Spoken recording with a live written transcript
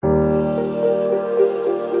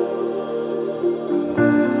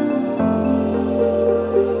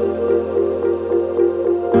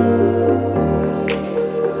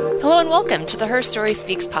Welcome to the Her Story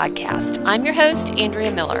Speaks podcast. I'm your host,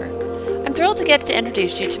 Andrea Miller. I'm thrilled to get to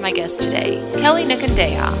introduce you to my guest today, Kelly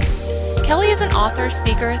Nukundeha. Kelly is an author,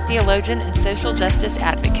 speaker, theologian, and social justice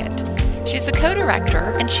advocate. She's the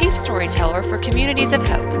co-director and chief storyteller for Communities of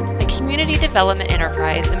Hope, a community development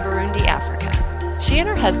enterprise in Burundi, Africa. She and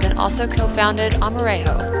her husband also co-founded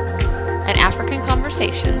Amareho, an African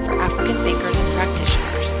conversation for African thinkers and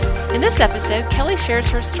practitioners. In this episode, Kelly shares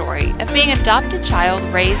her story of being an adopted child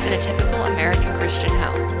raised in a typical American Christian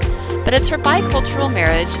home. But it's her bicultural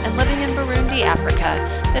marriage and living in Burundi, Africa,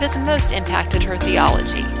 that has most impacted her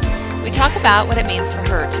theology. We talk about what it means for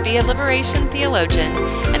her to be a liberation theologian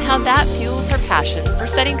and how that fuels her passion for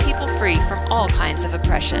setting people free from all kinds of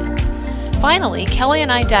oppression. Finally, Kelly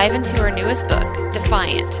and I dive into her newest book,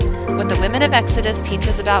 Defiant, What the Women of Exodus Teach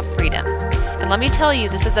Us About Freedom. And let me tell you,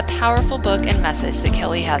 this is a powerful book and message that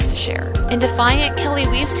Kelly has to share. In Defiant, Kelly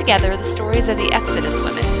weaves together the stories of the Exodus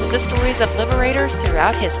women with the stories of liberators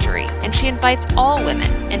throughout history, and she invites all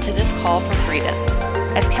women into this call for freedom.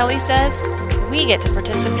 As Kelly says, we get to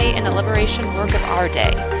participate in the liberation work of our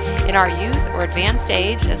day, in our youth or advanced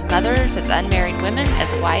age, as mothers, as unmarried women,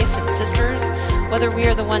 as wives and sisters, whether we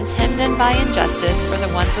are the ones hemmed in by injustice or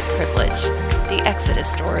the ones with privilege. The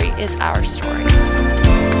Exodus story is our story.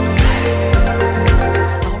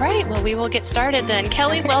 All right, well, we will get started then.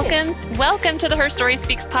 Kelly, welcome. Welcome to the Her Story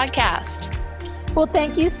Speaks podcast. Well,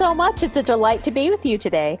 thank you so much. It's a delight to be with you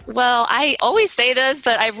today. Well, I always say this,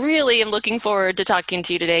 but I really am looking forward to talking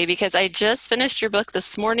to you today because I just finished your book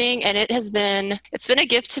this morning, and it's been a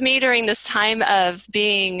gift to me during this time of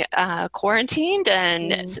being quarantined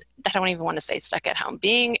and I don't even want to say stuck at home,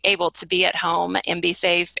 being able to be at home and be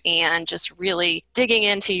safe and just really digging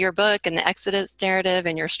into your book and the Exodus narrative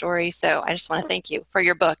and your story. So I just want to thank you for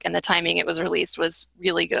your book, and the timing it was released was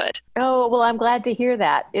really good. Oh, well, I'm glad to hear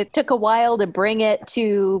that. It took a while to bring it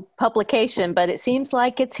to publication, but it seems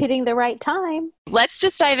like it's hitting the right time. Let's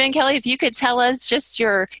just dive in, Kelly. If you could tell us just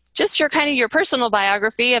your kind of your personal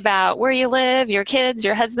biography about where you live, your kids,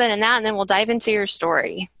 your husband, and then we'll dive into your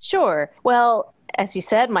story. Sure. Well, as you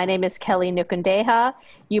said, my name is Kelly Nukundeha.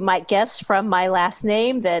 You might guess from my last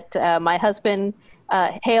name that my husband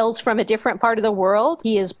hails from a different part of the world.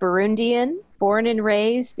 He is Burundian, born and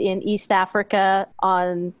raised in East Africa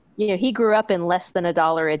he grew up in less than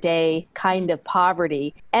 $1 a day kind of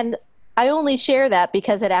poverty. And I only share that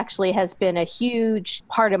because it actually has been a huge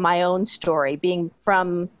part of my own story, being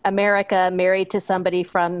from America, married to somebody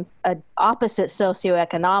from an opposite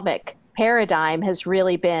socioeconomic paradigm has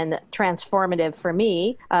really been transformative for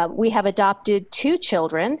me. We have adopted 2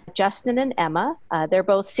 children, Justin and Emma. They're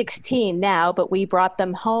both 16 now, but we brought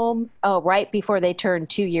them home right before they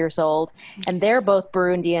turned 2 years old, and they're both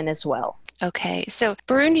Burundian as well. Okay, so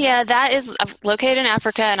Burundi, that is located in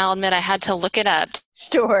Africa, and I'll admit I had to look it up.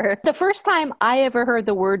 Sure. The first time I ever heard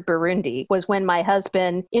the word Burundi was when my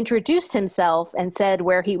husband introduced himself and said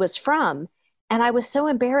where he was from. And I was so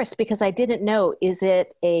embarrassed because I didn't know, is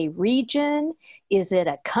it a region? Is it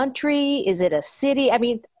a country? Is it a city? I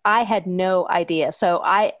mean, I had no idea. So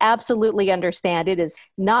I absolutely understand it is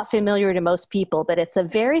not familiar to most people, but it's a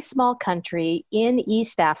very small country in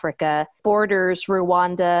East Africa, borders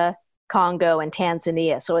Rwanda, Congo, and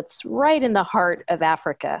Tanzania. So it's right in the heart of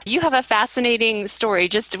Africa. You have a fascinating story.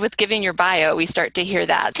 Just with giving your bio, we start to hear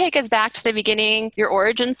that. Take us back to the beginning, your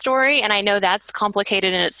origin story. And I know that's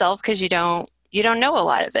complicated in itself because you don't know a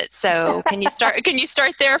lot of it. So can you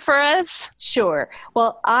start there for us? Sure.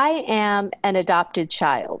 Well, I am an adopted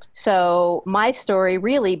child. So my story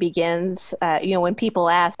really begins, when people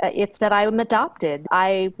ask, it's that I'm adopted.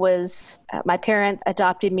 My parents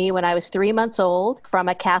adopted me when I was 3 months old from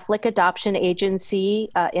a Catholic adoption agency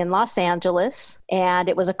in Los Angeles. And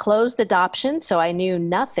it was a closed adoption, so I knew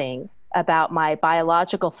nothing about my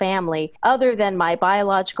biological family other than my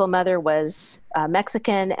biological mother was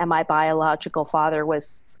Mexican and my biological father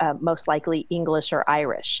was most likely English or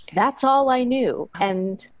Irish. That's all I knew.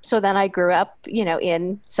 And so then I grew up,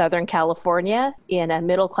 in Southern California in a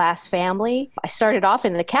middle-class family. I started off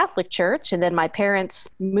in the Catholic Church, and then my parents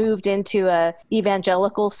moved into a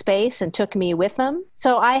evangelical space and took me with them.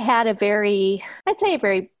 So I had a very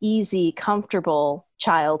easy, comfortable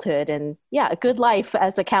childhood and a good life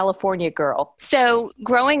as a California girl. So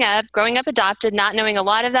growing up adopted, not knowing a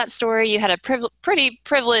lot of that story, you had a pretty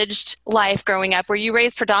privileged life growing up. Were you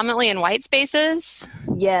raised predominantly in white spaces?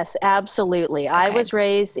 Yes, absolutely. Okay. I was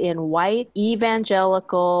raised in white,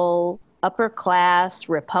 evangelical, upper class,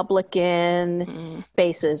 Republican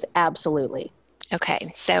spaces. Absolutely.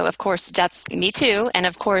 Okay. So, of course, that's me too. And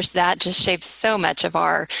of course, that just shapes so much of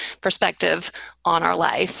our perspective on our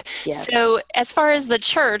life. Yes. So, as far as the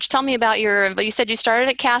church, tell me about you said you started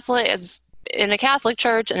at Catholic as in a Catholic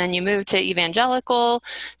church and then you moved to evangelical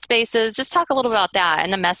spaces. Just talk a little about that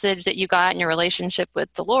and the message that you got in your relationship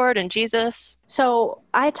with the Lord and Jesus. So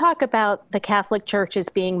I talk about the Catholic Church as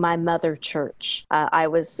being my mother church. I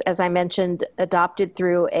was, as I mentioned, adopted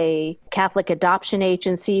through a Catholic adoption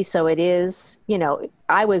agency. So it is,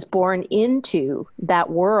 I was born into that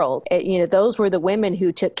world. Those were the women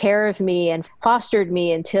who took care of me and fostered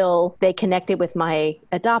me until they connected with my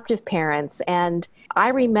adoptive parents. And I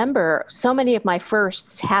remember so many of my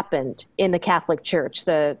firsts happened in the Catholic Church.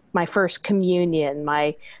 My first communion,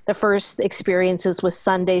 the first experiences with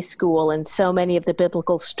Sunday school, and so many of the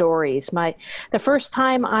biblical stories. The first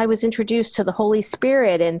time I was introduced to the Holy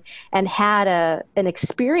Spirit and had an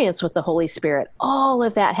experience with the Holy Spirit. All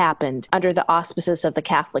of that happened under the auspices of the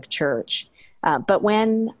Catholic Church. But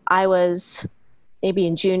when I was maybe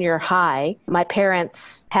in junior high, my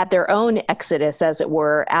parents had their own exodus, as it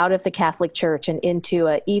were, out of the Catholic Church and into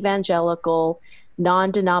an evangelical,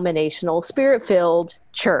 non-denominational, spirit-filled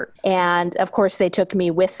church. And of course, they took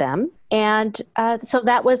me with them. And so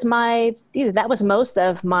that was most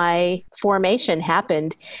of my formation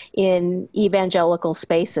happened in evangelical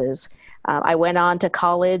spaces. I went on to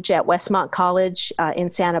college at Westmont College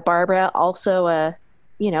in Santa Barbara, also an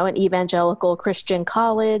evangelical Christian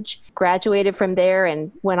college, graduated from there.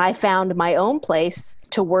 And when I found my own place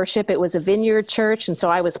to worship, it was a Vineyard church. And so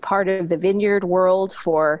I was part of the Vineyard world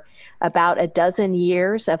for about a dozen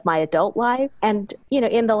years of my adult life. And,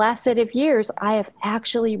 in the last set of years, I have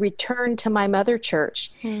actually returned to my mother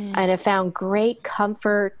church and have found great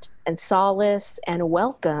comfort and solace and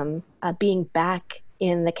welcome being back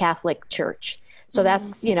in the Catholic Church. So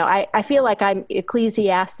that's, I feel like I'm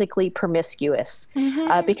ecclesiastically promiscuous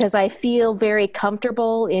because I feel very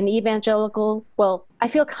comfortable in evangelical. Well, I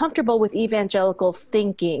feel comfortable with evangelical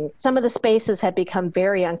thinking. Some of the spaces have become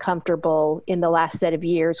very uncomfortable in the last set of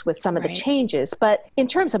years with some of the changes. But in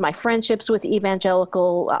terms of my friendships with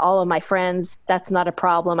evangelical, all of my friends, that's not a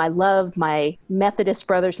problem. I love my Methodist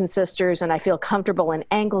brothers and sisters, and I feel comfortable in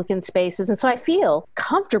Anglican spaces. And so I feel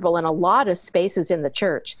comfortable in a lot of spaces in the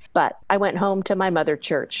church. But I went home to my mother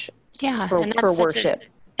church for worship.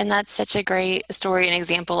 And that's such a great story and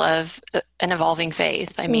example of an evolving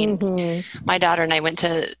faith. I mean, my daughter and I went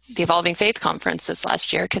to the Evolving Faith Conference this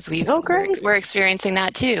last year because we're experiencing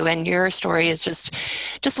that too. And your story is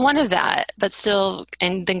just one of that, but still,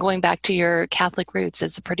 and then going back to your Catholic roots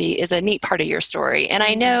is a neat part of your story. And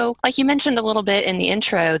I know, like you mentioned a little bit in the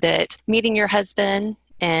intro, that meeting your husband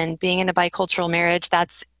and being in a bicultural marriage,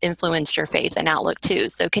 that's influenced your faith and outlook too.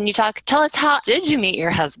 So can you tell us, how did you meet your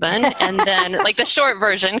husband? And then like the short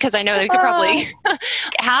version, because I know you could probably,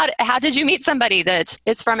 how did you meet somebody that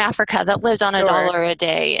is from Africa that lives on $1 a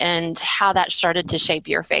day, and how that started to shape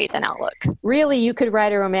your faith and outlook? Really, you could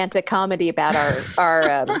write a romantic comedy about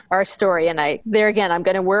our story. And I'm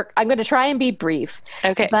going to try and be brief.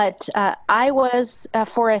 Okay. But I was,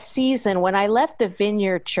 for a season, when I left the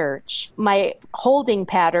Vineyard Church, my holding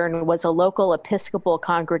pattern was a local Episcopal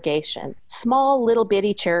congregation, small little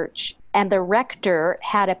bitty church. And the rector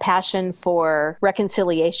had a passion for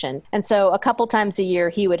reconciliation. And so a couple times a year,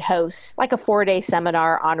 he would host like a 4-day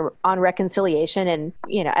seminar on reconciliation. And,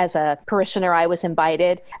 as a parishioner, I was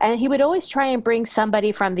invited. And he would always try and bring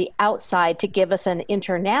somebody from the outside to give us an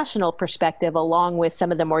international perspective, along with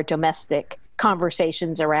some of the more domestic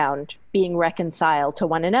conversations around being reconciled to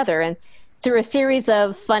one another. And through a series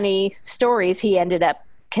of funny stories, he ended up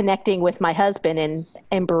connecting with my husband in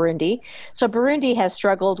Burundi. So Burundi has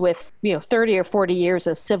struggled with 30 or 40 years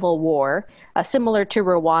of civil war, similar to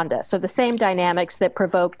Rwanda. So the same dynamics that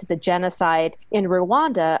provoked the genocide in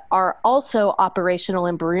Rwanda are also operational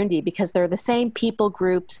in Burundi, because they're the same people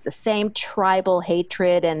groups, the same tribal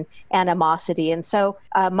hatred and animosity. And so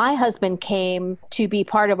my husband came to be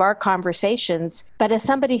part of our conversations, but as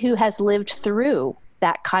somebody who has lived through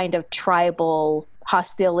that kind of tribal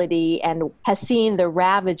hostility and has seen the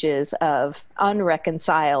ravages of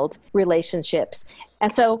unreconciled relationships.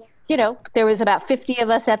 And so, there was about 50 of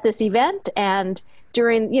us at this event, and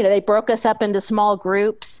during, they broke us up into small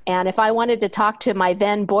groups. And if I wanted to talk to my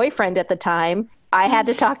then boyfriend at the time, I had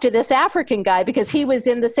to talk to this African guy because he was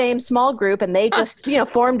in the same small group, and they just,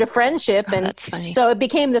 formed a friendship. And that's funny. So it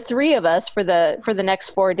became the three of us for the next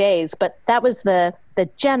 4 days. But that was the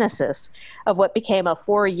genesis of what became a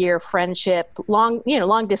 4-year friendship,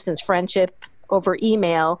 long distance friendship over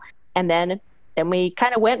email. And then And we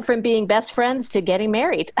kind of went from being best friends to getting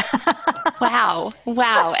married. Wow.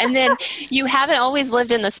 Wow. And then you haven't always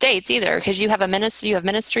lived in the States either, because you have you have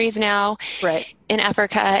ministries now Right. in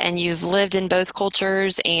Africa, and you've lived in both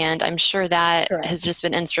cultures. And I'm sure that Correct. has just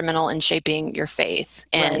been instrumental in shaping your faith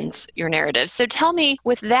and Right. your narrative. So tell me,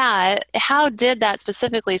 with that, how did that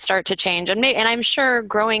specifically start to change? And I'm sure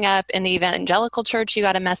growing up in the evangelical church, you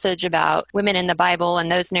got a message about women in the Bible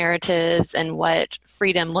and those narratives and what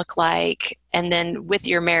freedom looked like. And then with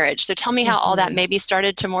your marriage. So tell me how all that maybe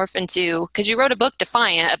started to morph into, because you wrote a book,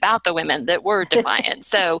 Defiant, about the women that were defiant.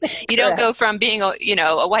 So you don't go from being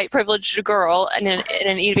a white privileged girl in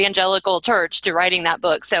an evangelical church to writing that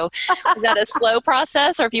book. So is that a slow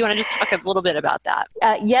process, or if you want to just talk a little bit about that?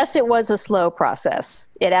 Yes, it was a slow process.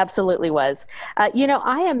 It absolutely was. I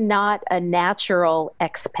am not a natural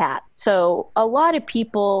expat. So a lot of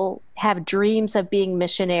people have dreams of being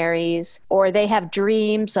missionaries, or they have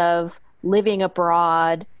dreams of living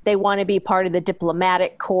abroad. They want to be part of the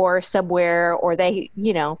diplomatic corps somewhere, or they,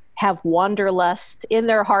 have wanderlust in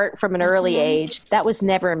their heart from an early age. That was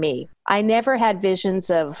never me. I never had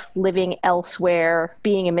visions of living elsewhere,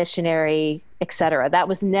 being a missionary, etc. That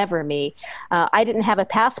was never me. I didn't have a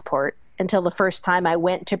passport until the first time I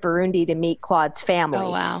went to Burundi to meet Claude's family.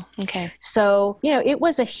 Oh, wow. Okay. So, it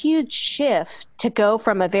was a huge shift to go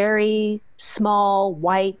from a very small,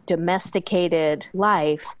 white, domesticated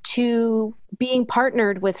life to being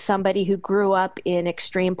partnered with somebody who grew up in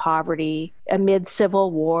extreme poverty amid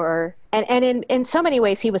civil war. And in so many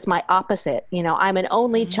ways, he was my opposite. I'm an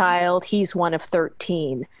only child. He's one of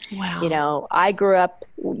 13. Wow. I grew up,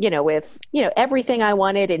 with, everything I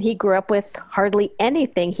wanted, and he grew up with hardly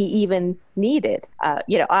anything he even needed.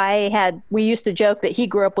 We used to joke that he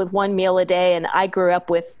grew up with 1 meal a day and I grew up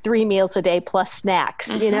with 3 meals a day plus snacks,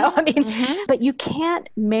 but you can't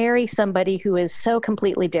marry somebody who is so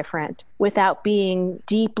completely different without being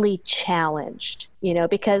deeply challenged,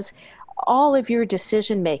 because all of your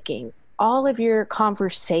decision making, all of your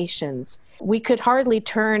conversations, we could hardly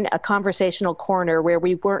turn a conversational corner where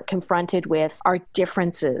we weren't confronted with our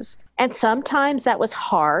differences. And sometimes that was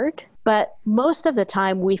hard, but most of the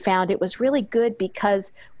time we found it was really good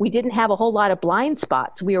because we didn't have a whole lot of blind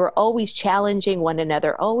spots. We were always challenging one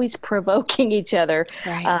another, always provoking each other.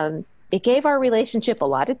 Right. It gave our relationship a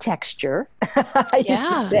lot of texture, I used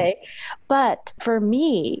to say. But for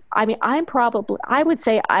me, I would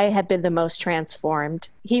say I have been the most transformed.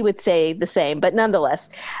 He would say the same, but nonetheless,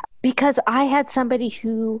 because I had somebody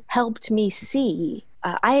who helped me see.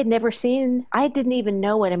 I didn't even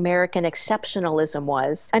know what American exceptionalism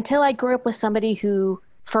was until I grew up with somebody who,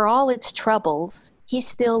 for all its troubles, he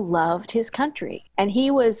still loved his country. And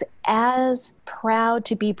he was as proud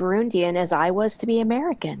to be Burundian as I was to be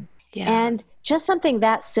American. Yeah. And just something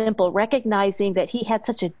that simple, recognizing that he had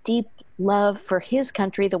such a deep love for his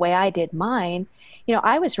country the way I did mine.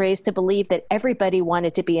 I was raised to believe that everybody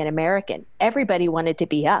wanted to be an American. Everybody wanted to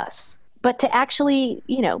be us. But to actually,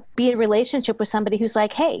 be in a relationship with somebody who's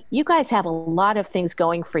like, hey, you guys have a lot of things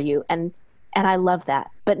going for you. And I love that.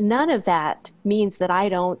 But none of that means that I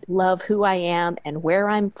don't love who I am and where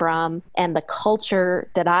I'm from and the culture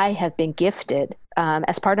that I have been gifted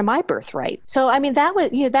as part of my birthright. So, that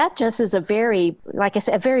was, that just is a very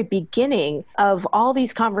beginning of all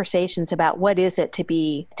these conversations about what is it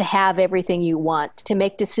to have everything you want, to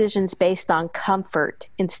make decisions based on comfort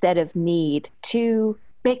instead of need, to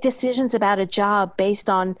make decisions about a job based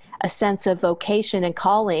on a sense of vocation and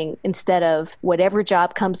calling instead of whatever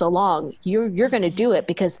job comes along. You're going to do it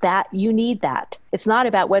because you need that. It's not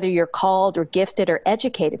about whether you're called or gifted or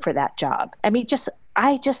educated for that job.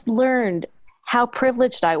 I just learned how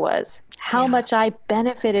privileged I was, how much I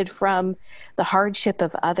benefited from the hardship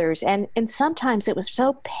of others. And sometimes it was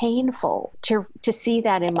so painful to see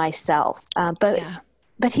that in myself. But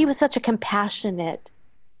he was such a compassionate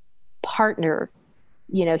partner.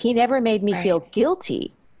 He never made me feel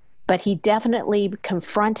guilty, but he definitely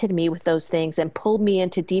confronted me with those things and pulled me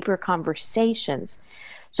into deeper conversations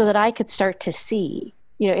so that I could start to see.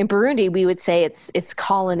 In Burundi, we would say it's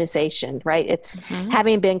colonization, right? It's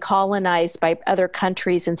having been colonized by other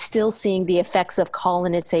countries and still seeing the effects of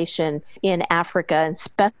colonization in Africa, and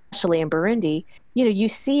especially in Burundi. You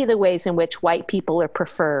see the ways in which white people are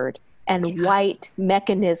preferred and white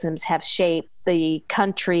mechanisms have shaped the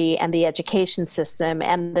country and the education system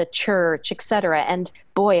and the church, et cetera. And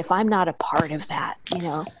boy, if I'm not a part of that,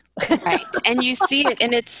 Right. And you see it,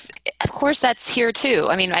 and of course, that's here too.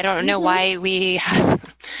 I mean, I don't know why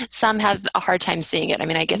some have a hard time seeing it. I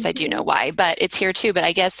mean, I guess I do know why, but it's here too. But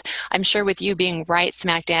I guess I'm sure with you being right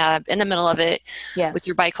smack dab in the middle of it with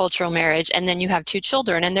your bicultural marriage, and then you have 2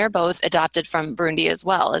 children, and they're both adopted from Burundi as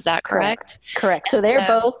well. Is that correct? Correct. So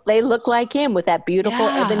they look like him with that beautiful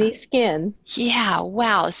ebony skin. Yeah.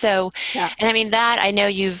 Wow. So, and I mean that, I know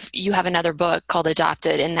you have another book called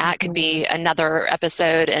Adopted, and that could be another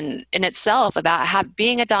episode in itself about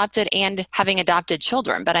being adopted and having adopted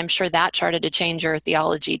children. But I'm sure that started to change your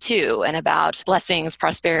theology too, and about blessings,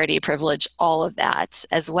 prosperity, privilege, all of that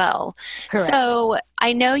as well. Correct. So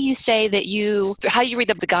I know you say that how you read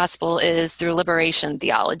the gospel is through liberation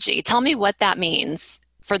theology. Tell me what that means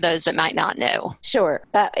for those that might not know. Sure.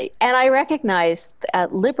 And I recognize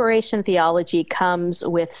liberation theology comes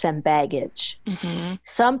with some baggage. Mm-hmm.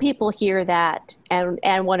 Some people hear that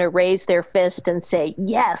and want to raise their fist and say,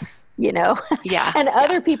 yes, Yeah. And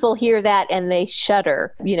other people hear that and they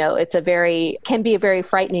shudder. Can be a very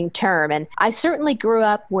frightening term. And I certainly grew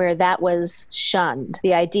up where that was shunned.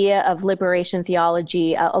 The idea of liberation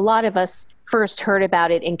theology, a lot of us first heard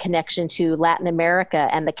about it in connection to Latin America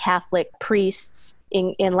and the Catholic priests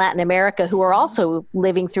in Latin America who are also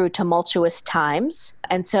living through tumultuous times.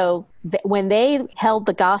 And so when they held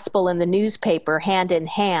the gospel and the newspaper hand in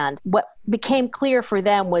hand, what became clear for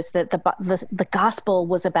them was that the gospel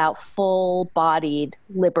was about full-bodied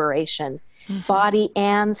liberation, body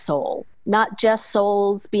and soul, not just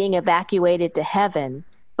souls being evacuated to heaven,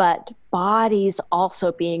 but bodies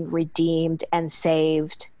also being redeemed and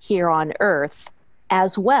saved here on earth,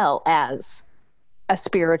 as well as a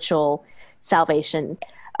spiritual salvation.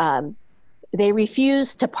 They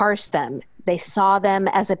refused to parse them. They saw them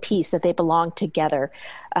as a piece, that they belonged together.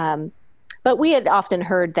 But we had often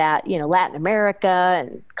heard that, Latin America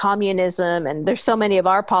and communism, and there's so many of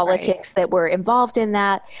our politics that were involved in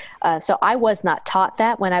that. So I was not taught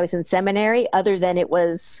that when I was in seminary, other than it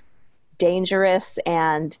was dangerous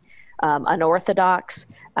and unorthodox.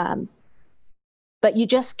 But you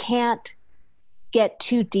just can't get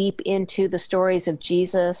too deep into the stories of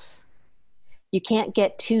Jesus. You can't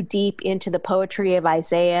get too deep into the poetry of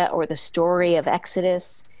Isaiah or the story of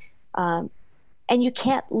Exodus. And you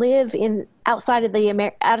can't live outside of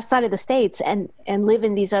the States and live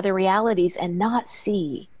in these other realities and not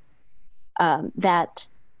see that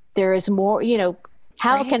there is more.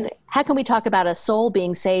 How can we talk about a soul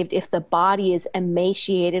being saved if the body is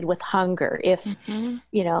emaciated with hunger? If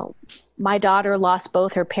my daughter lost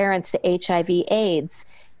both her parents to HIV/AIDS,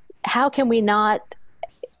 how can we not?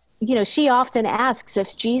 She often asks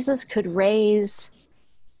if Jesus could raise.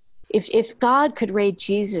 If God could raise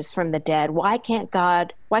Jesus from the dead, why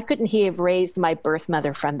couldn't he have raised my birth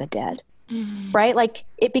mother from the dead? Mm-hmm. Right? Like,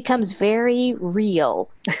 it becomes very real.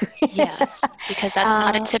 Yes, because that's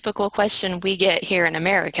not a typical question we get here in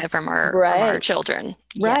America from our children.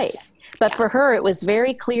 Right. Yes. But for her, it was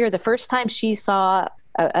very clear the first time she saw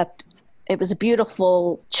it was a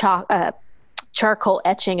beautiful charcoal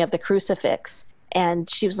etching of the crucifix. And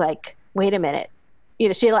she was like, wait a minute.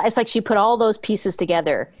 It's like she put all those pieces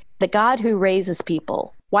together. The God who raises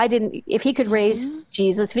people, if he could raise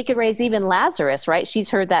Jesus, if he could raise even Lazarus, right? She's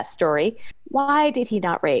heard that story. Why did he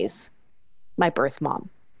not raise my birth mom?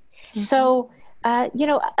 Mm-hmm. So, a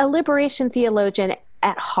liberation theologian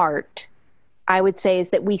at heart, I would say,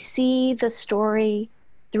 is that we see the story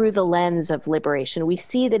through the lens of liberation. We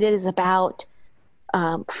see that it is about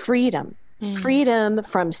freedom, freedom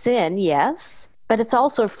from sin, yes, but it's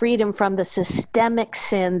also freedom from the systemic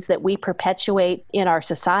sins that we perpetuate in our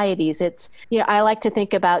societies. It's, I like to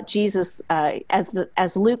think about Jesus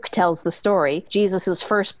as Luke tells the story. Jesus's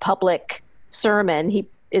first public sermon, he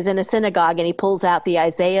is in a synagogue and he pulls out the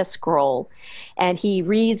Isaiah scroll and he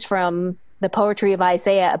reads from the poetry of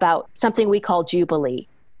Isaiah about something we call Jubilee,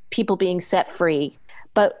 people being set free.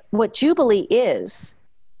 But what Jubilee is,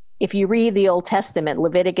 if you read the Old Testament,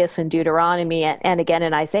 Leviticus and Deuteronomy, and again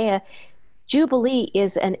in Isaiah, Jubilee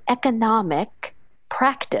is an economic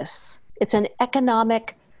practice. It's an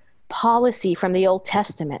economic policy from the Old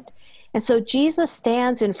Testament. And so Jesus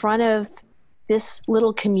stands in front of this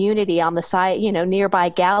little community on the side, nearby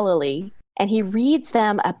Galilee, and he reads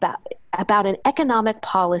them about an economic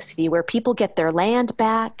policy where people get their land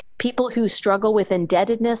back. People who struggle with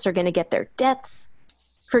indebtedness are going to get their debts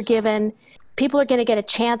forgiven. People are going to get a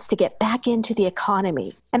chance to get back into the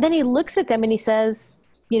economy. And then he looks at them and he says,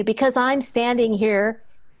 because I'm standing here,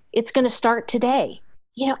 it's going to start today.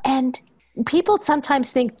 And people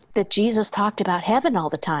sometimes think that Jesus talked about heaven all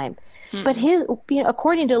the time. But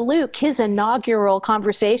according to Luke, his inaugural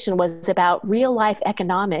conversation was about real life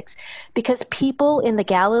economics, because people in the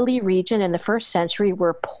Galilee region in the first century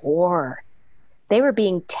were poor. They were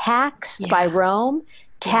being taxed by Rome,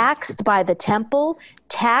 taxed by the temple,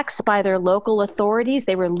 taxed by their local authorities.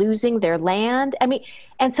 They were losing their land. I mean,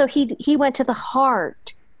 and so he went to the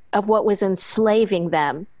heart of what was enslaving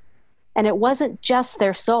them. And it wasn't just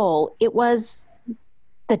their soul, it was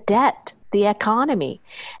the debt, the economy.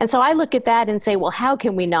 And so I look at that and say, well, how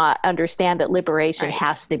can we not understand that liberation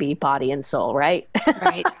has to be body and soul, right?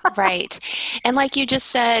 Right. And like you just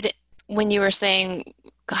said, when you were saying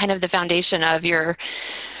kind of the foundation of your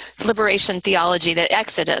liberation theology, that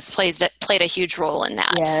Exodus played a huge role in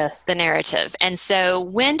that, the narrative. And so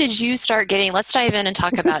when did you start getting, let's dive in and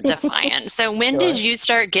talk about Defiant. So when did you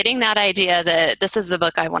start getting that idea that this is the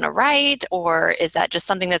book I want to write, or is that just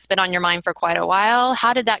something that's been on your mind for quite a while?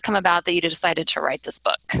 How did that come about that you decided to write this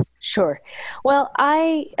book? Sure. Well,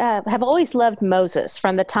 I have always loved Moses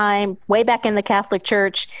from the time way back in the Catholic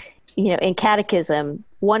Church, in catechism.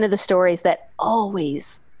 One of the stories that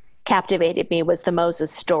always captivated me was the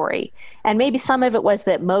Moses story. And maybe some of it was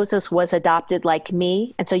that Moses was adopted like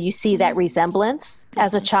me. And so you see that resemblance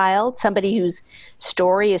as a child, somebody whose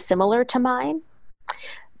story is similar to mine.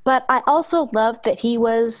 But I also loved that he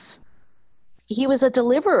was a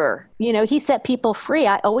deliverer. He set people free.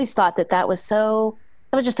 I always thought that was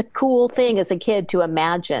just a cool thing as a kid to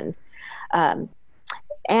imagine.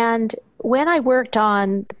 And when I worked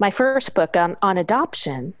on my first book on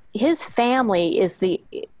adoption, his family is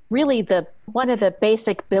really one of the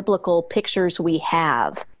basic biblical pictures we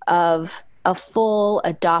have of a full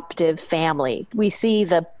adoptive family. We see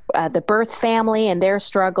the birth family and their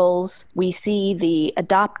struggles. We see the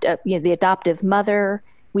adoptive mother.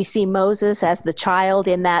 We see Moses as the child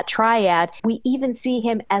in that triad. We even see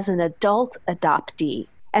him as an adult adoptee.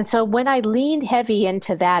 And so when I leaned heavy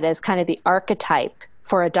into that as kind of the archetype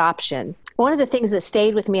for adoption, one of the things that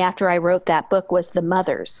stayed with me after I wrote that book was the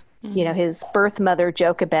mothers. His birth mother,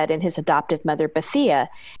 Jochebed, and his adoptive mother, Bethia.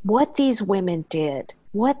 What these women did,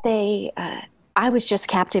 I was just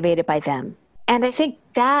captivated by them. And I think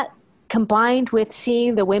that, combined with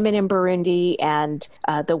seeing the women in Burundi and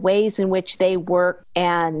the ways in which they worked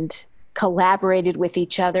and collaborated with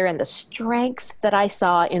each other, and the strength that I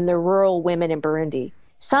saw in the rural women in Burundi,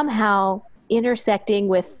 somehow intersecting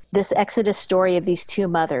with this Exodus story of these two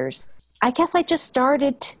mothers, I guess I just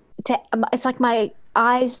started it's like my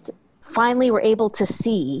eyes finally were able to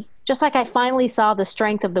see, just like I finally saw the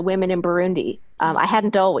strength of the women in Burundi. I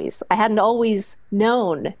hadn't always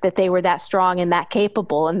known that they were that strong and that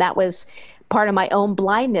capable, and that was part of my own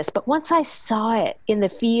blindness. But once I saw it in the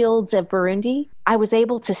fields of Burundi, I was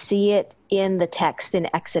able to see it in the text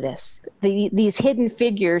in Exodus. These hidden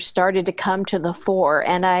figures started to come to the fore,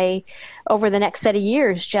 and I, over the next set of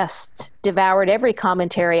years, just devoured every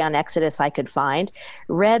commentary on Exodus I could find,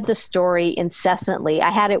 read the story incessantly. I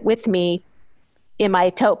had it with me in my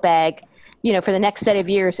tote bag, for the next set of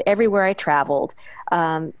years, everywhere I traveled.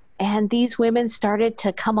 And these women started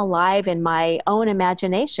to come alive in my own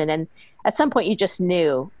imagination. And at some point you just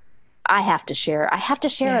knew, I have to share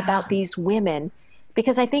about these women,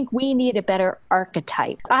 because I think we need a better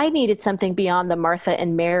archetype. I needed something beyond the Martha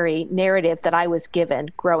and Mary narrative that I was given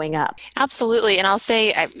growing up. Absolutely. And I'll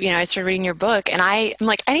say, I started reading your book, and I'm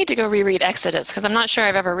like, I need to go reread Exodus, because I'm not sure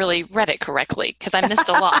I've ever really read it correctly, because I missed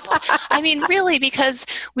a lot. I mean, really, because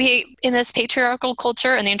we, in this patriarchal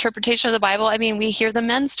culture and the interpretation of the Bible, we hear the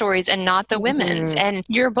men's stories and not the women's. And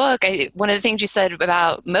your book, one of the things you said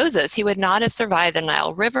about Moses, he would not have survived the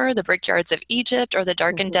Nile River, the brickyards of Egypt, or the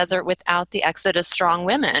darkened desert without the Exodus strong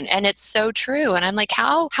women. And it's so true. And I'm like,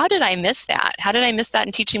 how did I miss that? How did I miss that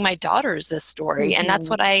in teaching my daughters this story? And that's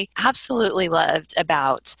what I absolutely loved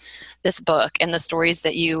about this book and the stories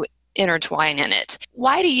that you intertwine in it.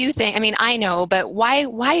 Why do you think, I know, but why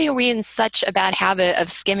are we in such a bad habit of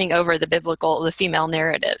skimming over the female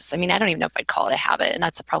narratives? I don't even know if I'd call it a habit, and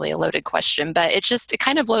that's probably a loaded question, but it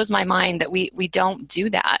kind of blows my mind that we don't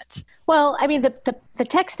do that. Well, the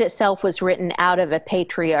text itself was written out of a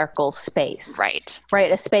patriarchal space. Right.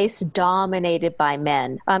 A space dominated by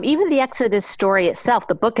men. Even the Exodus story itself,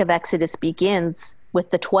 the book of Exodus, begins with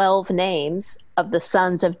the 12 names of the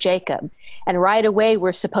sons of Jacob. And right away,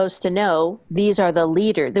 we're supposed to know these are the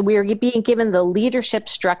leaders, that we are being given the leadership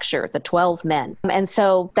structure, the 12 men. And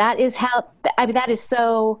so that is that is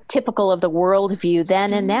so typical of the worldview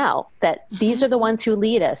then and now, that these are the ones who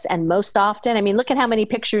lead us. And most often, look at how many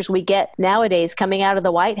pictures we get nowadays coming out of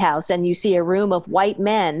the White House, and you see a room of white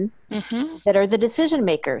men that are the decision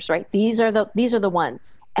makers, right? These are the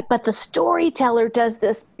ones. But the storyteller does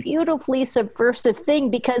this beautifully subversive thing,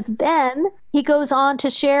 because then he goes on to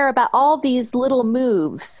share about all these little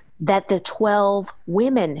moves that the 12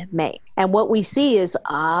 women make. And what we see is,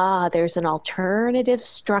 there's an alternative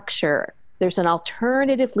structure. There's an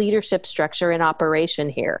alternative leadership structure in operation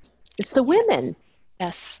here. It's the women.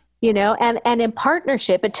 Yes. And in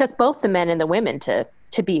partnership, it took both the men and the women to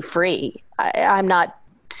be free. I'm not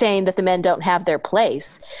saying that the men don't have their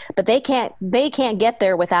place, but they can't get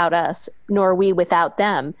there without us, nor we without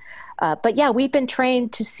them. But yeah, we've been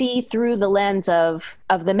trained to see through the lens of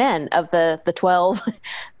the men, of the 12,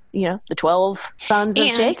 the 12 sons of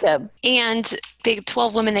Jacob. And the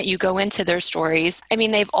 12 women that you go into their stories, I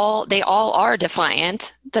mean, they all are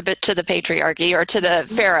defiant to the patriarchy or to the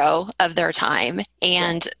Pharaoh of their time.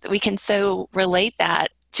 And we can so relate that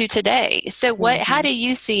to today. So how do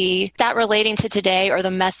you see that relating to today, or the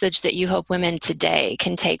message that you hope women today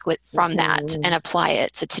can take from that and apply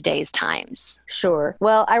it to today's times? Sure.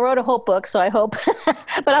 Well, I wrote a whole book, so I hope,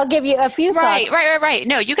 but I'll give you a few thoughts. Right.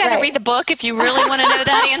 No, you got to read the book if you really want to know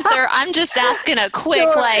that answer. I'm just asking a quick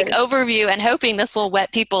overview and hoping this will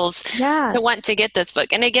whet people's to want to get this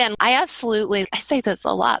book. And again, I say this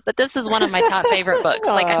a lot, but this is one of my top favorite books.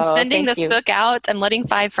 I'm sending this book out. I'm letting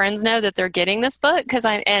 5 friends know that they're getting this book, because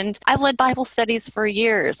I've led Bible studies for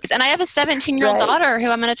years. And I have a 17-year-old daughter who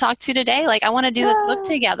I'm going to talk to today. I want to do this book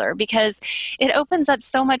together, because it opens up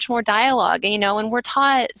so much more dialogue, and we're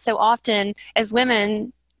taught so often as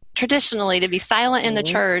women traditionally to be silent in the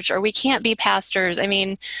church, or we can't be pastors. I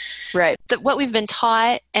mean, what we've been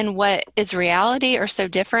taught and what is reality are so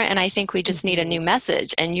different. And I think we just need a new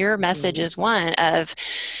message. And your message is one of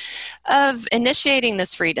initiating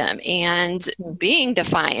this freedom and being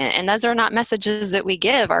defiant. And those are not messages that we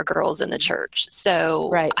give our girls in the church.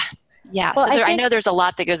 So, yeah, well, I know there's a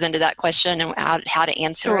lot that goes into that question and how to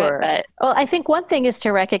answer it. But well, I think one thing is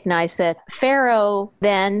to recognize that Pharaoh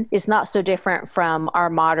then is not so different from our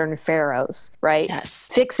modern pharaohs, right? Yes.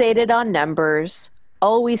 Fixated on numbers,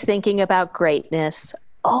 always thinking about greatness,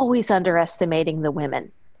 always underestimating the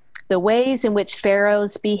women. The ways in which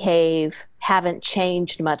pharaohs behave haven't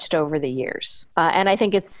changed much over the years. And I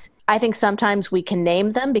think sometimes we can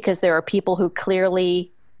name them, because there are people who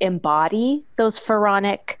clearly embody those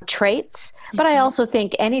pharaonic traits. But I also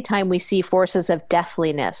think anytime we see forces of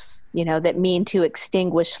deathliness, that mean to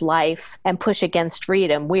extinguish life and push against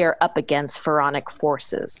freedom, we are up against pharaonic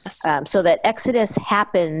forces. Yes. So that Exodus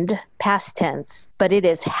happened, past tense, but it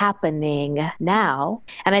is happening now.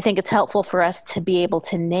 And I think it's helpful for us to be able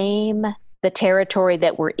to name the territory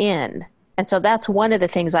that we're in. And so that's one of the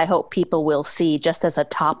things I hope people will see, just as a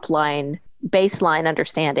top line baseline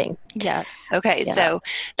understanding. Yes. Okay. Yeah. So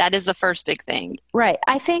that is the first big thing. Right.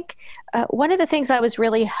 I think one of the things I was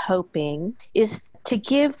really hoping is to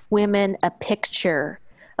give women a picture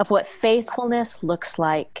of what faithfulness looks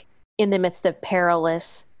like in the midst of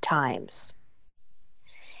perilous times.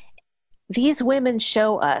 These women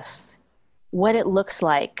show us what it looks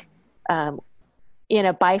like in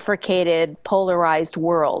a bifurcated, polarized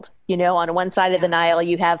world. On one side of the Nile,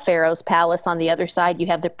 you have Pharaoh's palace. On the other side, you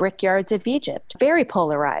have the brickyards of Egypt. Very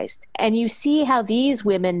polarized. And you see how these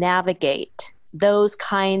women navigate those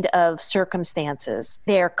kind of circumstances.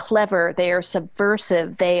 They are clever. They are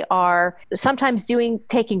subversive. They are sometimes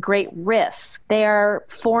taking great risks. They are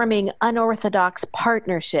forming unorthodox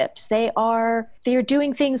partnerships. They are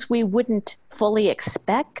doing things we wouldn't fully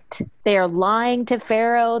expect. They are lying to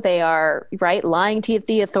Pharaoh. They are lying to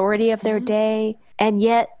the authority of their day. And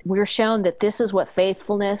yet we're shown that this is what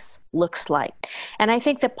faithfulness looks like. And I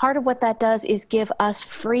think that part of what that does is give us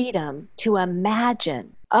freedom to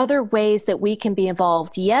imagine other ways that we can be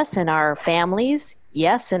involved, yes, in our families,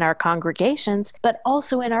 yes, in our congregations, but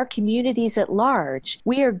also in our communities at large.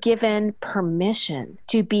 We are given permission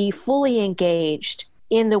to be fully engaged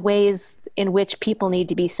in the ways in which people need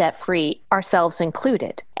to be set free, ourselves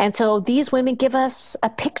included. And so these women give us a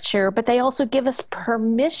picture, but they also give us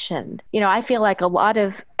permission. I feel like a lot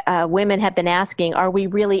of women have been asking, are we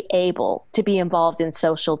really able to be involved in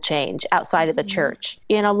social change outside of the church?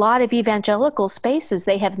 In a lot of evangelical spaces,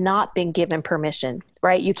 they have not been given permission,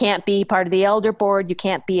 right? You can't be part of the elder board. You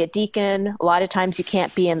can't be a deacon. A lot of times you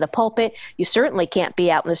can't be in the pulpit. You certainly can't be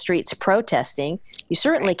out in the streets protesting. You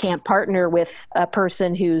certainly can't partner with a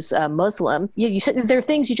person who's a Muslim. There are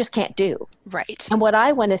things you just can't do. Right. And what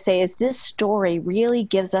I want to say is this story really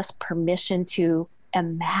gives us permission to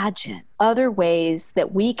imagine other ways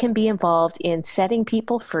that we can be involved in setting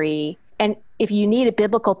people free. And if you need a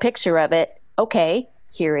biblical picture of it, okay,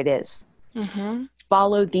 here it is.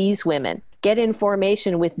 Follow these women. Get in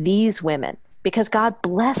formation with these women. because God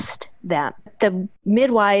blessed them. The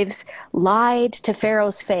midwives lied to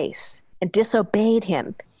Pharaoh's face and disobeyed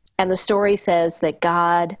him. And the story says that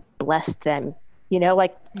God blessed them.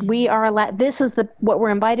 Like we are allowed, this is what we're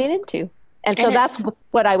invited into. And so that's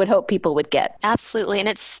what I would hope people would get. Absolutely. And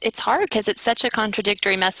it's hard because it's such a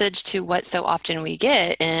contradictory message to what so often we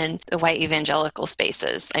get in the white evangelical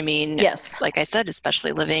spaces. I mean, yes, like I said,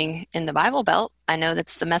 especially living in the Bible Belt, I know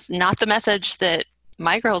that's not the message that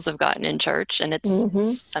my girls have gotten in church. And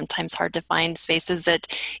it's sometimes hard to find spaces that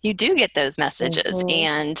you do get those messages.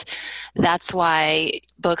 And that's why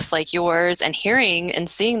books like yours and hearing and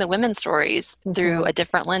seeing the women's stories through a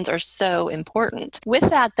different lens are so important. With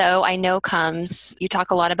that, though, I know you talk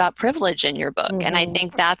a lot about privilege in your book. And I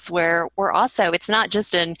think that's where we're also, it's not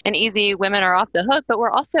just an easy women are off the hook, but we're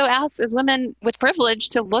also asked as women with privilege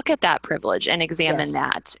to look at that privilege and examine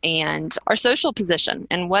that and our social position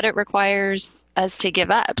and what it requires us to give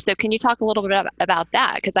up. So can you talk a little bit about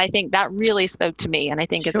that? Because I think that really spoke to me and I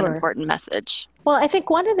think it's an important message. Well, I think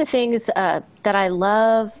one of the things that I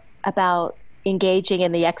love about engaging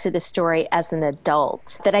in the Exodus story as an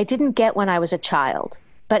adult that I didn't get when I was a child,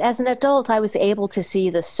 but as an adult, I was able to see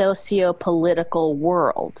the socio-political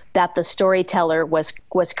world that the storyteller was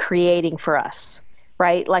creating for us,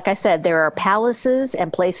 right? Like I said, there are palaces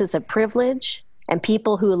and places of privilege and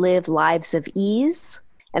people who live lives of ease.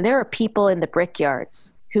 And there are people in the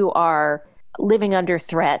brickyards who are living under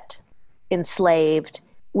threat, enslaved,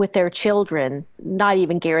 with their children, not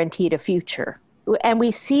even guaranteed a future. And we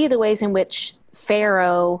see the ways in which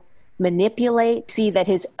Pharaoh manipulates, see that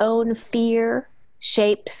his own fear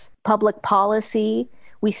shapes public policy.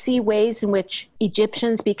 We see ways in which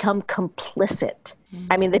Egyptians become complicit.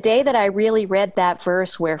 I mean, the day that I really read that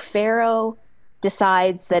verse where Pharaoh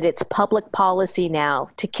decides that it's public policy now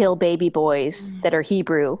to kill baby boys that are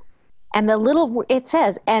Hebrew. And it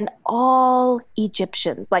says, and all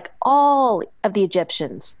Egyptians, like all of the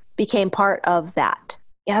Egyptians became part of that.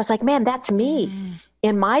 And I was like, man, that's me.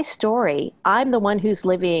 In my story, I'm the one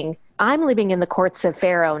I'm living in the courts of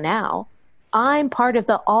Pharaoh now. I'm part of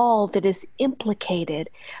the all that is implicated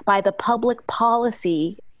by the public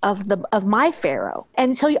policy of my Pharaoh.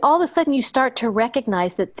 And so all of a sudden you start to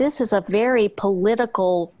recognize that this is a very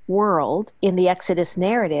political world in the Exodus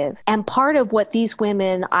narrative. And part of what these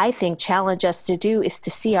women, I think, challenge us to do is to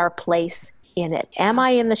see our place in it. Am I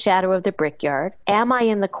in the shadow of the brickyard? Am I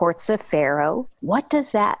in the courts of Pharaoh? What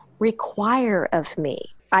does that require of me?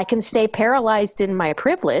 I can stay paralyzed in my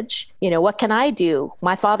privilege. What can I do?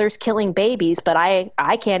 My father's killing babies, but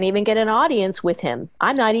I can't even get an audience with him.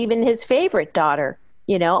 I'm not even his favorite daughter.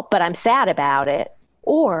 But I'm sad about it.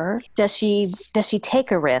 Or does she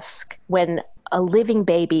take a risk when a living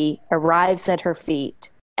baby arrives at her feet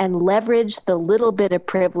and leverage the little bit of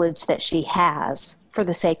privilege that she has for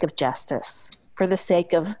the sake of justice, for the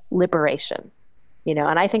sake of liberation?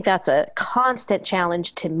 And I think that's a constant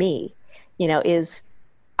challenge to me, is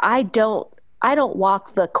I don't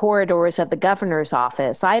walk the corridors of the governor's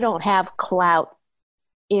office. I don't have clout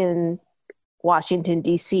in Washington,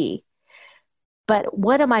 D.C., but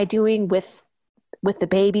what am I doing with the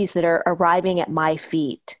babies that are arriving at my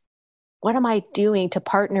feet? What am I doing to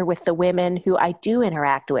partner with the women who I do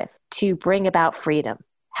interact with to bring about freedom?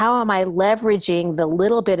 How am I leveraging the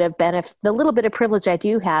little bit of benefit, the little bit of privilege I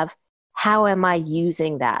do have? How am I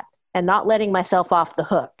using that and not letting myself off the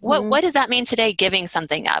hook? What does that mean today, giving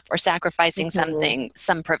something up or sacrificing something,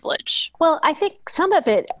 some privilege? Well, I think some of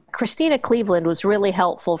it, Christina Cleveland was really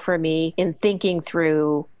helpful for me in thinking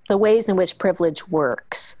through the ways in which privilege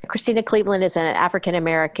works. Christina Cleveland is an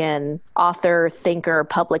African-American author, thinker,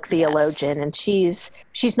 public theologian, and she's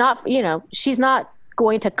not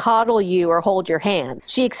going to coddle you or hold your hand.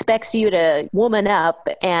 She expects you to woman up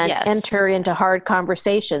and enter into hard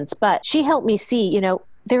conversations. But she helped me see,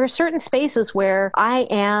 there are certain spaces where I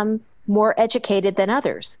am more educated than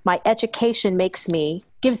others. My education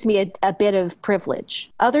gives me a bit of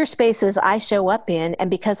privilege. Other spaces I show up in, and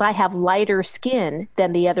because I have lighter skin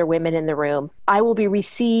than the other women in the room, I will be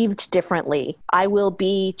received differently. I will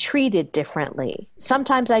be treated differently.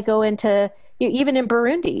 Sometimes I go into, even in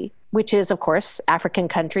Burundi, which is, of course, African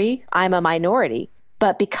country, I'm a minority.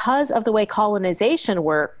 But because of the way colonization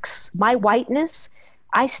works, my whiteness,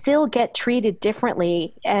 I still get treated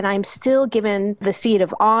differently, and I'm still given the seat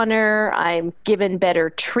of honor. I'm given better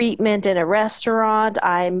treatment in a restaurant.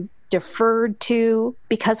 I'm deferred to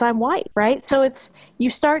because I'm white, right? So you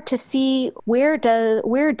start to see where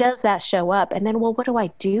does that show up? And then, well, what do I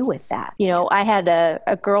do with that? I had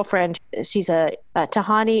a girlfriend,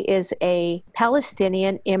 Tahani is a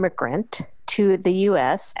Palestinian immigrant to the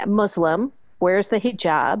U.S., Muslim, wears the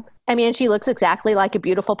hijab. I mean, she looks exactly like a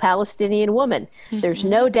beautiful Palestinian woman. There's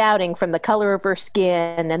no doubting from the color of her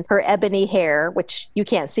skin and her ebony hair, which you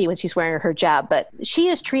can't see when she's wearing her hijab, but she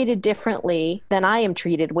is treated differently than I am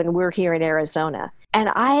treated when we're here in Arizona. And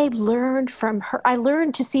I learned from her, I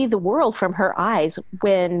learned to see the world from her eyes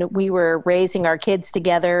when we were raising our kids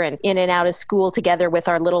together and in and out of school together with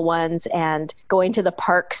our little ones and going to the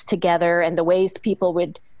parks together and the ways people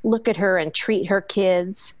would look at her and treat her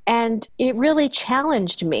kids. And it really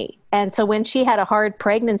challenged me. And so when she had a hard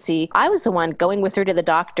pregnancy, I was the one going with her to the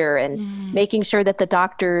doctor and making sure that the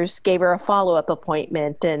doctors gave her a follow-up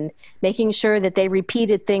appointment and making sure that they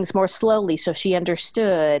repeated things more slowly so she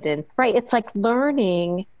understood. And right, it's like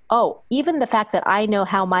learning, even the fact that I know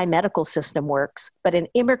how my medical system works, but an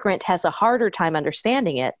immigrant has a harder time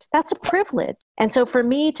understanding it, that's a privilege. And so for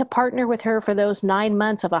me to partner with her for those 9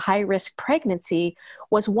 months of a high-risk pregnancy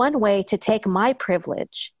was one way to take my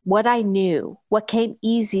privilege, what I knew, what came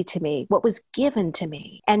easy to me, what was given to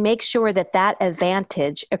me, and make sure that that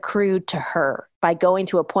advantage accrued to her by going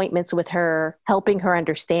to appointments with her, helping her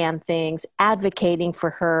understand things, advocating for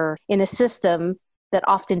her in a system that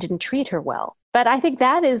often didn't treat her well. But I think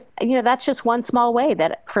that is, that's just one small way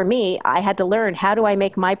that for me, I had to learn, how do I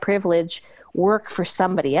make my privilege work for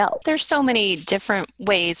somebody else? There's so many different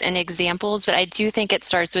ways and examples, but I do think it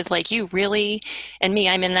starts with like you really, and me,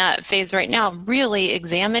 I'm in that phase right now, really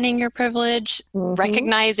examining your privilege,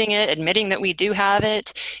 recognizing it, admitting that we do have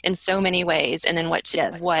it in so many ways, and then what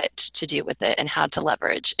to do with it and how to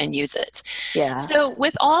leverage and use it. Yeah. So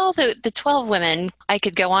with all the 12 women, I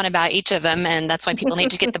could go on about each of them, and that's why people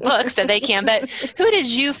need to get the book so they can, but who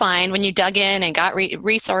did you find when you dug in and got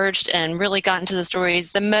researched and really got into the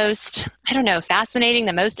stories the most, fascinating,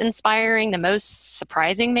 the most inspiring, the most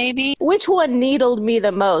surprising maybe? Which one needled me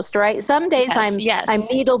the most, right? Some days I'm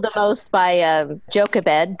needled the most by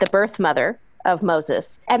Jochebed, the birth mother of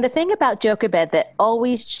Moses. And the thing about Jochebed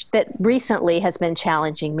that recently has been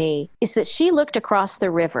challenging me is that she looked across the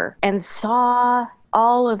river and saw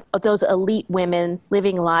all of those elite women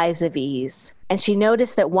living lives of ease. And she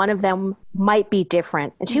noticed that one of them might be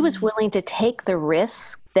different. And she was willing to take the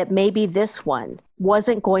risk that maybe this one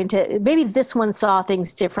maybe this one saw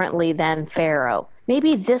things differently than Pharaoh.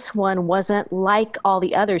 Maybe this one wasn't like all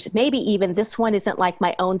the others. Maybe even this one isn't like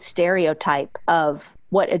my own stereotype of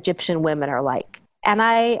what Egyptian women are like. And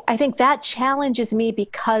I think that challenges me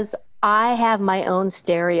because I have my own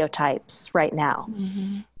stereotypes right now.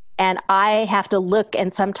 And I have to look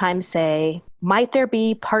and sometimes say, might there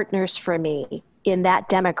be partners for me in that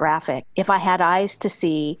demographic if I had eyes to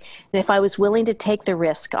see and if I was willing to take the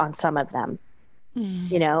risk on some of them?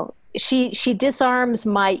 She disarms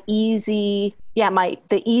my the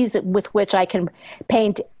ease with which I can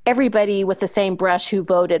paint everybody with the same brush who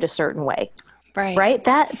voted a certain way. Right?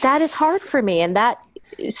 That is hard for me. And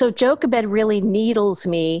so Jochebed really needles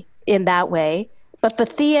me in that way. But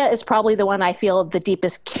Bethia is probably the one I feel the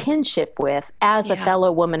deepest kinship with as a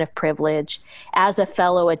fellow woman of privilege, as a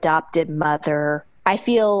fellow adopted mother. I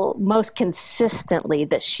feel most consistently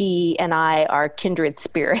that she and I are kindred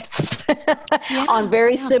spirits on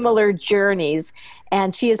very similar journeys.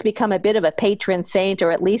 And she has become a bit of a patron saint,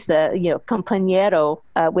 or at least a compañero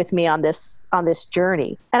with me on this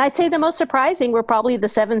journey. And I'd say the most surprising were probably the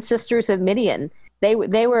 7 sisters of Midian.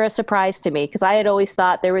 They were a surprise to me because I had always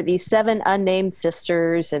thought there were these 7 unnamed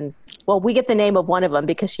sisters, and we get the name of one of them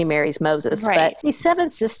because she marries Moses. But these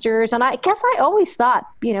 7 sisters, and I guess I always thought,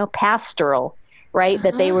 pastoral, right?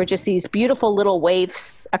 That they were just these beautiful little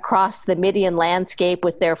waifs across the Midian landscape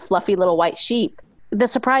with their fluffy little white sheep. The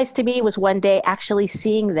surprise to me was one day actually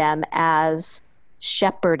seeing them as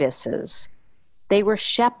shepherdesses. They were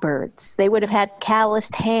shepherds. They would have had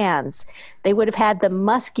calloused hands. They would have had the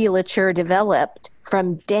musculature developed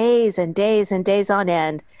from days and days and days on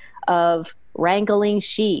end of wrangling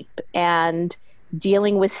sheep and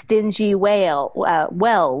dealing with stingy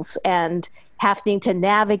wells and having to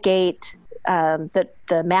navigate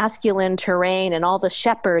the masculine terrain and all the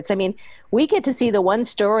shepherds. I mean, we get to see the one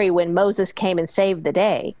story when Moses came and saved the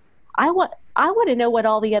day. I want to know what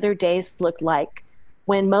all the other days looked like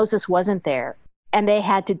when Moses wasn't there and they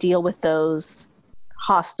had to deal with those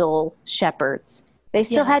hostile shepherds. They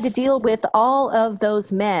still had to deal with all of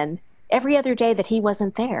those men every other day that he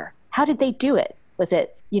wasn't there. How did they do it? Was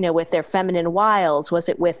it, with their feminine wiles? Was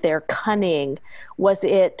it with their cunning? Was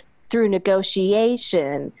it through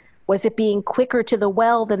negotiation? Was it being quicker to the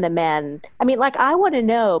well than the men? I mean, I want to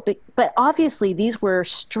know, but obviously these were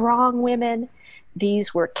strong women.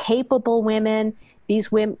 These were capable women.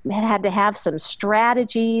 These women had to have some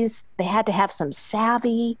strategies. They had to have some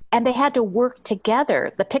savvy, and they had to work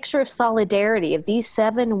together. The picture of solidarity of these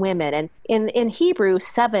 7 women, and in Hebrew,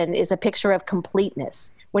 7 is a picture of completeness.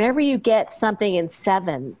 Whenever you get something in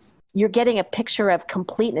sevens, you're getting a picture of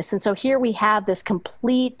completeness. And so here we have this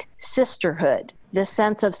complete sisterhood, this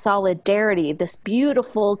sense of solidarity, this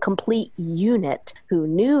beautiful, complete unit who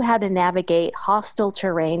knew how to navigate hostile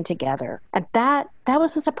terrain together. And that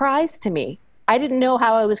was a surprise to me. I didn't know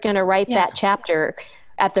how I was going to write that chapter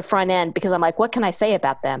at the front end, because I'm like, what can I say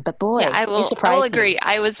about them? But boy, I will agree.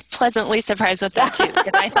 I was pleasantly surprised with that too,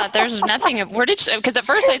 because I thought there's nothing. Because at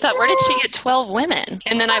first I thought, where did she get 12 women?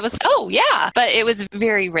 And then I was, but it was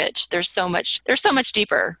very rich. There's so much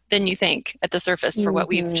deeper than you think at the surface for what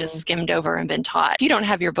we've just skimmed over and been taught. You don't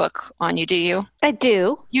have your book on you, do you? I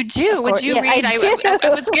do. You do? Would you read? I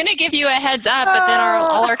was going to give you a heads up, but then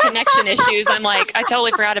all our connection issues, I'm like, I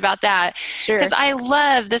totally forgot about that. Sure. Because I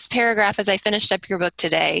love this paragraph as I finished up your book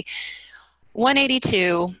today.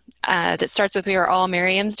 182, that starts with, we are all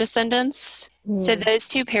Miriam's descendants. So those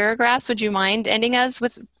 2 paragraphs, would you mind ending us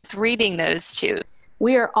with reading those 2?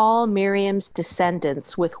 We are all Miriam's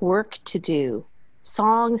descendants with work to do,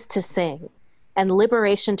 songs to sing, and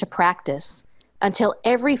liberation to practice, until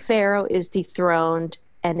every Pharaoh is dethroned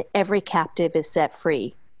and every captive is set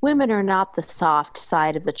free. Women are not the soft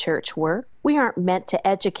side of the church work. We aren't meant to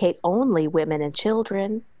educate only women and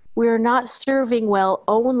children. We are not serving well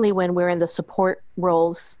only when we're in the support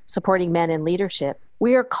roles, supporting men in leadership.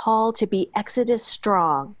 We are called to be Exodus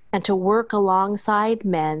strong and to work alongside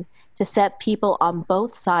men to set people on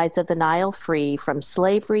both sides of the Nile free from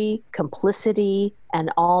slavery, complicity,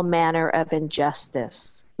 and all manner of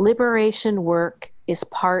injustice. Liberation work is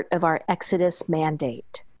part of our Exodus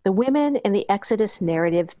mandate. The women in the Exodus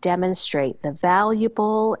narrative demonstrate the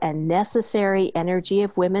valuable and necessary energy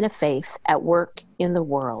of women of faith at work in the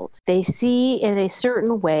world. They see in a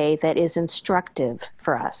certain way that is instructive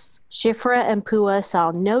for us. Shiphrah and Puah saw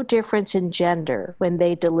no difference in gender when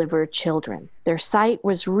they delivered children. Their sight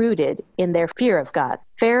was rooted in their fear of God.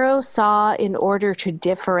 Pharaoh saw in order to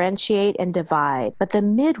differentiate and divide, but the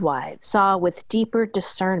midwives saw with deeper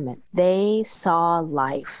discernment. They saw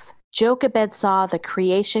life. Jochebed saw the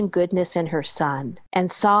creation goodness in her son and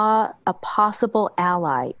saw a possible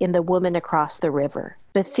ally in the woman across the river.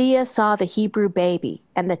 Bethia saw the Hebrew baby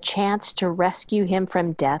and the chance to rescue him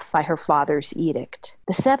from death by her father's edict.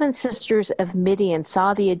 The 7 sisters of Midian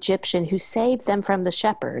saw the Egyptian who saved them from the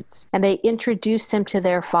shepherds, and they introduced him to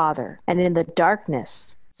their father. And in the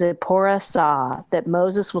darkness, Zipporah saw that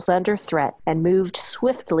Moses was under threat and moved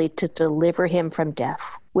swiftly to deliver him from death.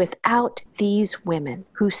 Without these women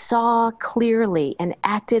who saw clearly and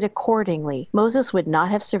acted accordingly, Moses would not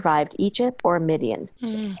have survived Egypt or Midian.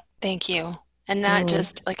 Thank you. And that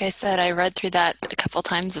just, like I said, I read through that a couple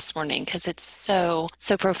times this morning because it's so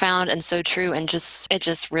profound and so true, and it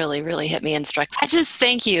just really, really hit me and struck. I just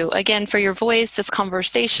thank you again for your voice, this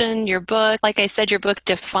conversation, your book. Like I said, your book,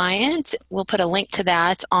 Defiant, we'll put a link to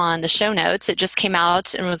that on the show notes. It just came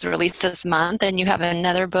out and was released this month. And you have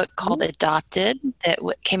another book called Adopted that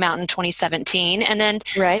came out in 2017. And then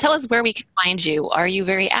tell us where we can find you. Are you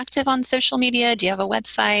very active on social media? Do you have a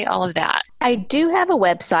website? All of that. I do have a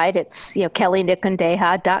website. It's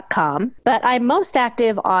kellynikundeha.com, but I'm most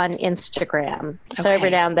active on Instagram. So every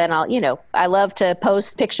now and then I love to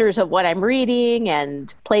post pictures of what I'm reading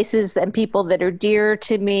and places and people that are dear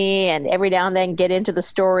to me, and every now and then get into the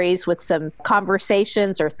stories with some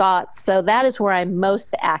conversations or thoughts. So that is where I'm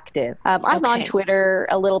most active. I'm on Twitter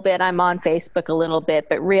a little bit. I'm on Facebook a little bit,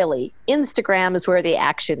 but really Instagram is where the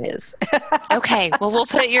action is. Okay. Well, we'll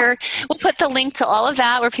put the link to all of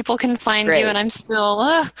that where people can find you, and I'm still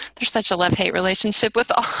there's such a love-hate relationship with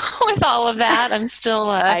all of that. I'm still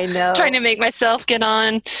I know, trying to make myself get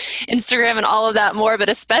on Instagram and all of that more, but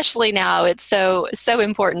especially now it's so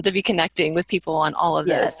important to be connecting with people on all of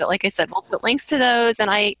those. But like I said, we'll put links to those, and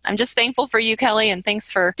I'm just thankful for you, Kelly, and thanks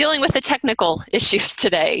for dealing with the technical issues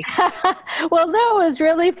today. Well, no, it was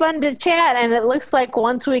really fun to chat, and it looks like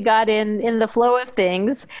once we got in the flow of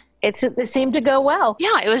things, it seemed to go well.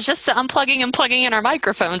 Yeah, it was just the unplugging and plugging in our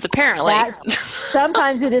microphones, apparently.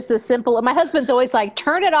 Sometimes it is the simple. My husband's always like,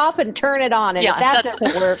 turn it off and turn it on. And if that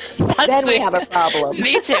doesn't work, then we have a problem.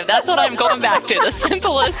 Me too. That's what I'm going back to, the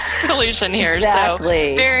simplest solution here.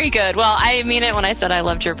 Exactly. So very good. Well, I mean it when I said I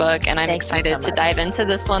loved your book, and I'm excited to dive into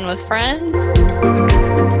this one with friends.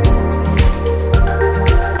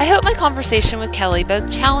 I hope my conversation with Kelly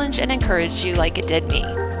both challenged and encouraged you like it did me.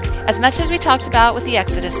 As much as we talked about with the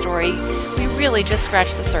Exodus story, we really just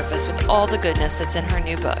scratched the surface with all the goodness that's in her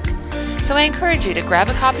new book. So I encourage you to grab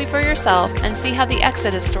a copy for yourself and see how the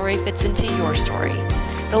Exodus story fits into your story.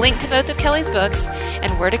 The link to both of Kelly's books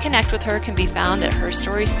and where to connect with her can be found at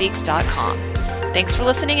herstoryspeaks.com. Thanks for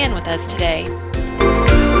listening in with us today.